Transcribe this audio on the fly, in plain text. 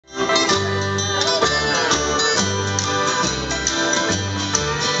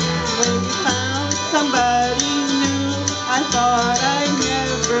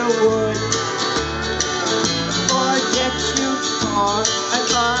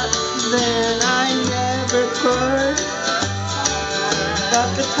but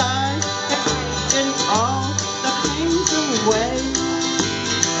the tide has taken all the pains away.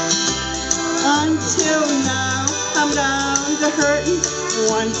 Until now, I'm down to hurting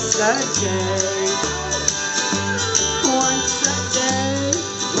once a day. Once a day,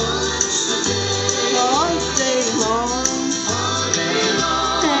 all day long,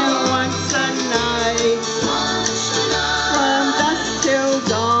 and once a night, from dusk till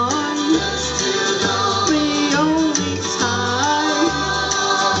dawn. The only time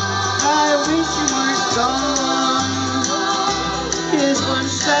I wish you weren't gone is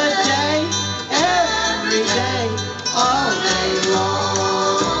once a day, every day, all day long.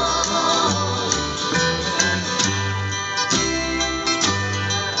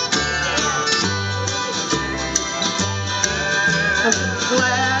 I'm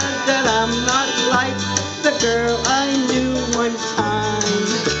glad that I'm not like the girl I knew one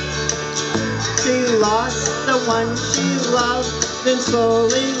time. She lost the one she loved, then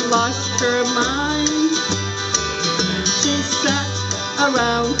slowly lost her mind. She sat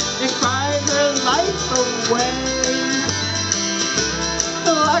around and cried her life away.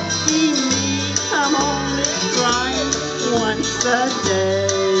 Lucky me, I'm only crying once a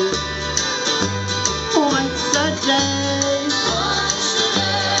day. Once a day.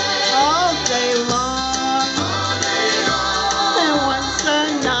 All day long, and once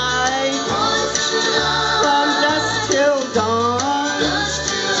a night, from dusk till dawn.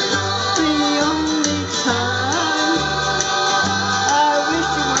 The only time I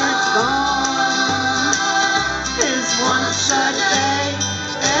wish you weren't gone is once a day,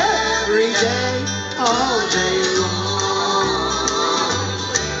 every day, all day long.